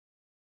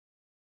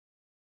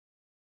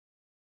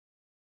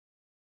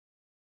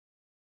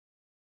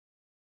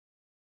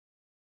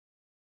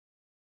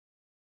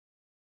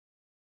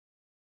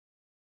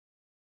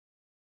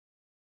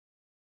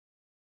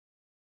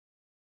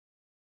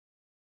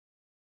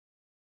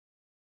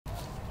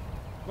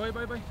בואי.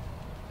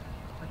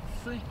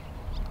 עצרי.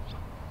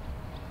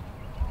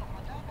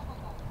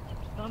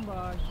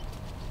 סטנדביי.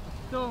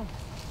 עצור.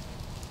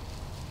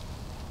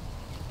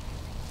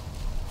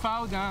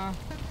 פאודה.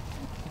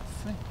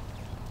 עצרי.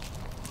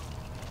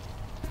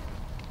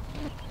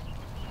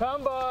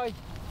 סטנדביי.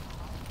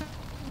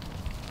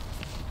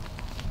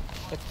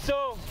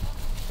 עצור.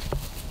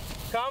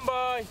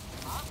 סטנדביי.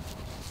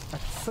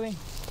 עצרי.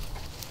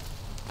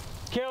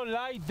 Kale,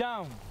 lie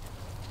down.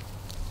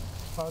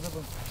 Fauda,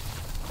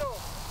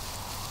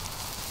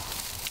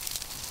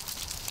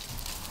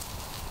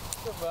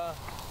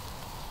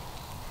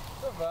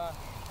 טובה.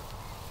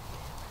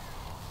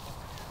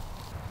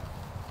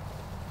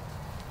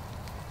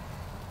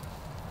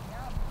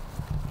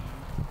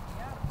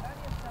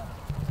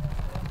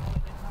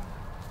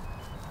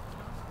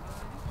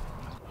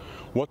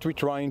 What we're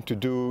trying to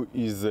do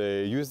is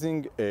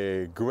using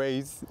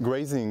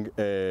grazing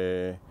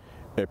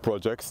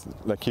projects,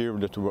 like here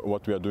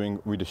what we are doing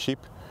with the sheep.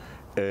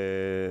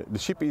 The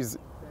sheep is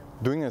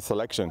doing a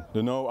selection.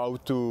 They know how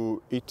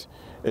to eat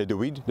the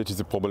weed, that is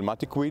a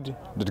problematic weed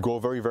that grow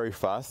very, very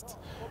fast,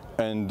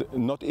 and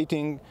not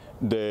eating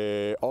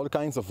all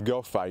kinds of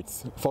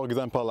geophytes. For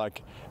example,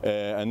 like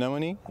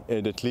anemone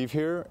that live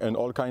here, and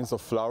all kinds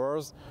of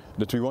flowers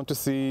that we want to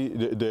see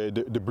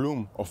the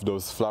bloom of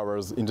those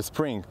flowers in the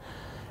spring.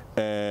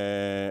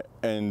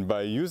 And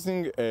by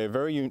using a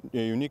very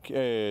unique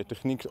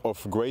technique of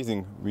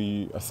grazing,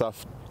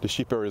 Asaf, the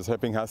sheeper, is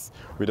helping us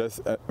with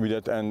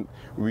that, and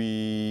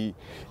we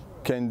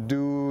can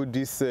do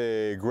this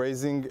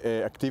grazing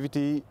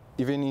activity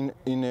even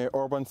in an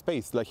urban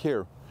space, like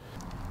here.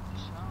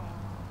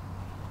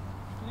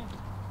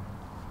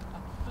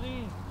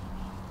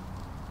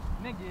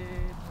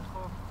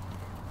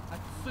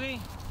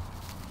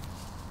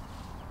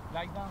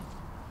 Lie down.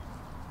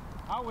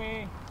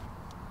 Away.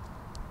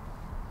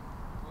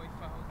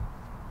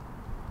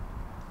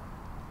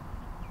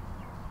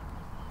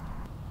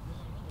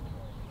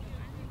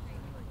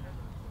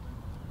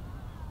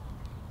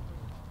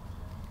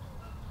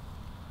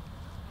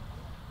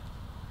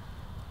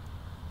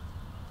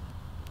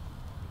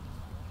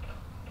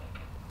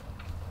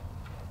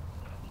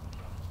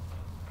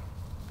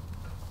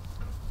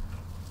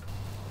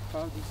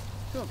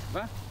 טוב,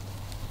 בא.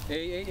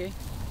 היי.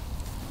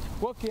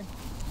 ווקי.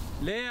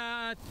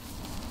 לאט.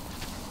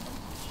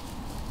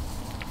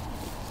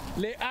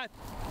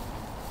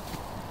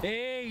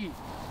 היי.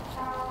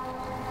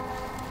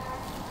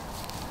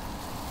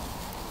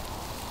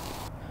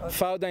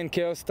 Fauda and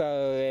Chaos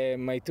are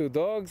my two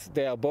dogs.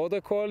 They are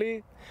border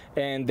collie,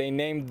 and they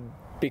named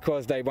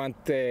because I want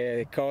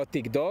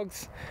chaotic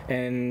dogs,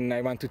 and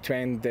I want to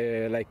train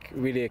the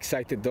really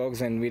excited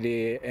dogs and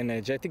really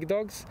energetic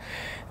dogs.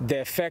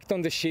 The effect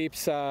on the sheep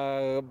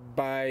are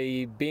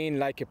by being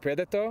like a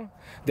predator.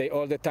 They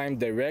all the time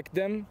direct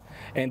them,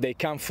 and they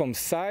come from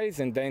size,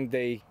 and then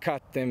they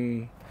cut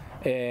them.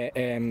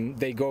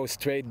 They go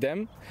straight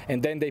them,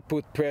 and then they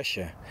put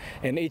pressure,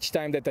 and each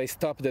time that I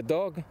stop the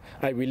dog,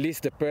 I release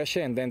the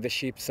pressure, and then the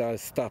sheep are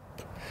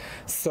stopped.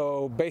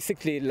 So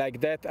basically like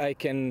that I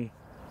can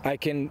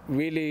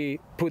really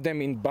put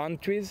them in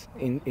boundaries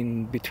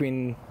in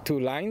between two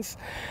lines,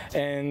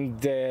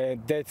 and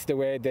that's the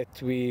way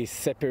that we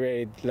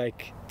separate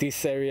like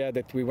this area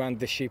that we want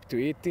the sheep to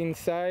eat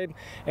inside,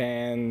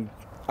 and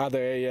other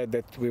area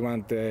that we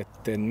want the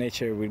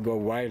nature will go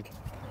wild.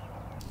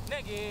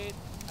 נגד,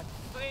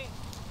 עצרי.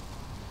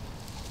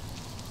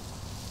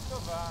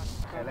 טובה.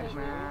 חלק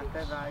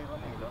מהטבע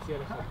העירוני, לא? מציע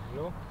לך,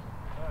 לא?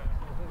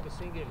 רק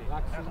סינגלים.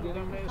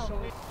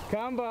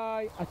 קם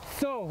ביי,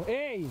 עצור,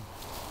 היי!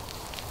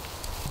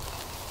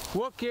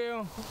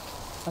 ווקר,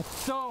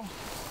 עצור.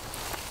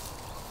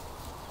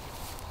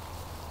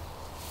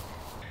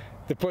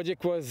 The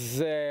project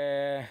was,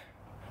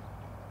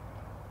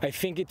 I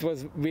think it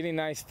was really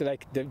nice,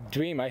 like the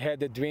dream. I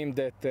had a dream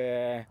that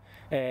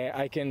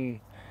I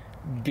can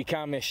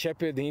become a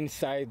shepherd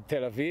inside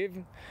Tel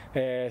Aviv,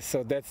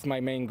 so that's my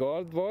main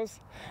goal was,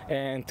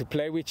 and to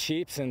play with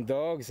sheep and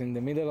dogs in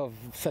the middle of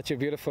such a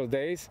beautiful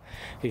days.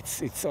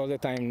 It's all the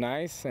time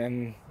nice,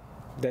 and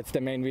that's the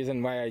main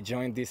reason why I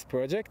joined this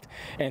project.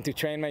 And to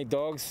train my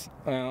dogs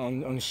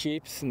on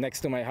sheep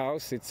next to my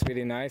house, it's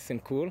really nice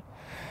and cool.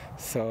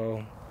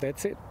 So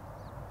that's it.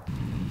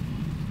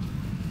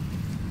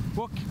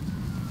 Walk.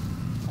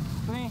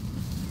 3.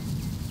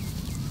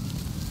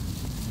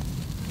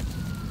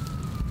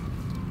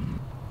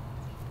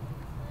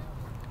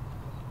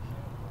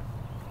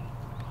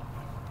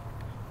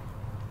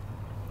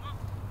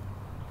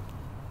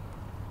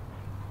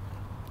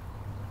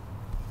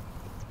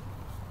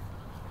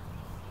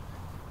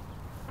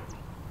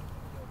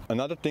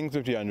 Another thing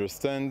that we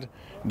understand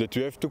that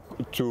you have to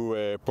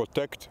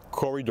protect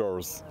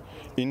corridors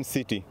in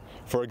city.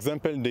 For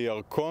example, the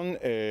Yarkon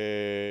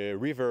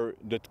river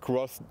that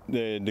crosses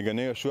the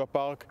Ganei Yehushua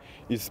park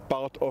is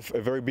part of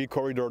a very big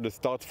corridor that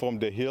starts from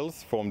the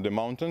hills, from the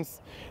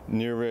mountains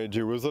near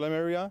Jerusalem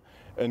area,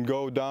 and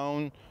go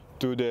down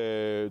to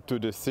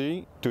the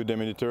sea, to the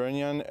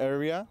Mediterranean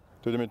area,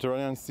 to the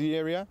Mediterranean Sea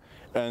area,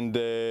 and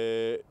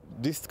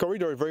this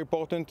corridor is very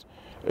important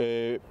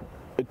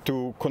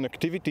to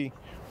connectivity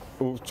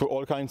to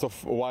all kinds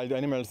of wild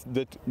animals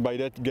that by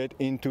that get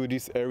into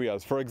these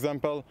areas. For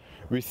example,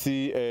 we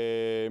see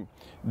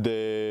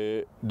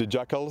the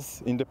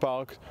jackals in the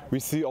park. We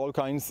see all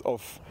kinds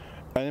of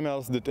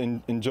animals that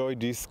enjoy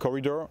this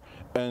corridor,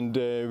 and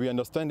we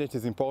understand it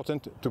is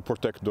important to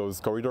protect those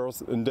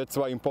corridors, and that's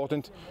why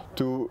important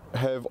to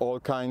have all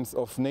kinds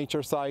of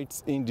nature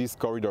sites in this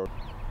corridor.